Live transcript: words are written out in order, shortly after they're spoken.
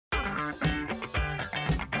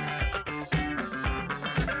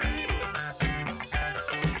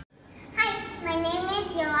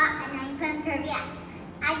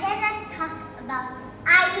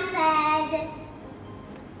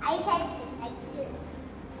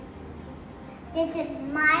This is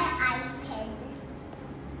my iPad.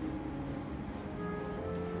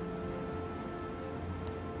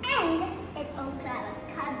 And it also has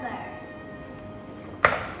a cover.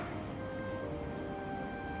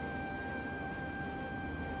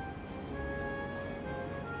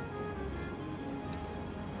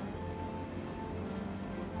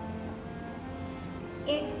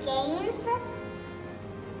 Your games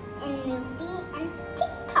and movie and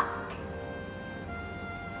TikTok.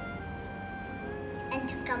 And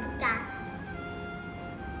Tukabka.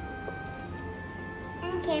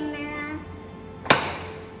 And camera.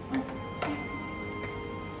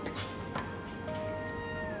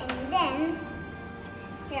 And then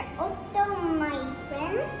your also my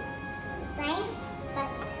friend side,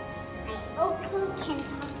 but I also can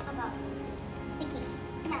talk about the games.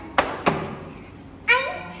 Now,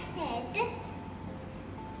 iPad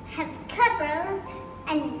have cover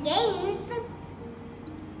and games.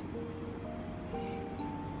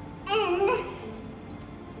 And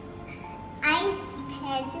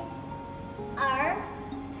iPad are,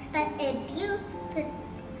 but if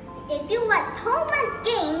you want homework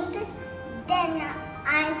games, then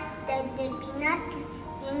there be not.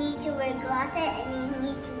 You need to wear glasses and you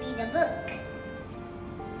need to read a book.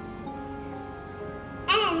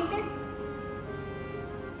 And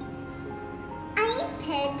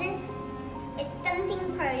iPad is something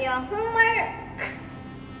for your homework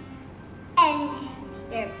and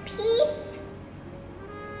your peace,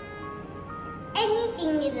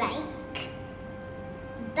 anything you like.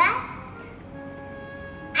 But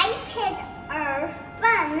iPads are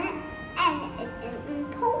fun and it's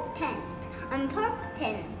important.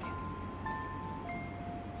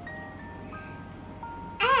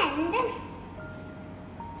 And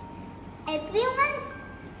everyone,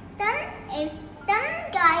 if some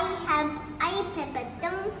guys have iPad, but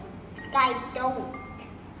some guys don't.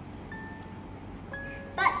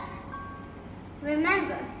 But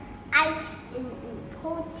remember, iPad is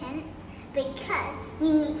important because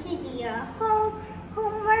you need to do your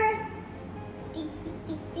homework,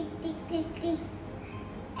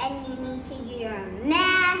 and you need to do your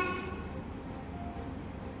math,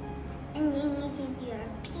 and you need to do your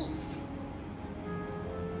peace.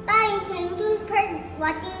 Bye, thank you for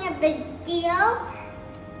watching a video.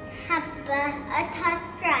 Have a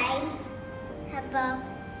subscribe. Have a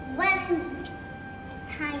one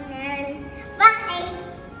timer.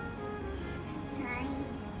 Bye.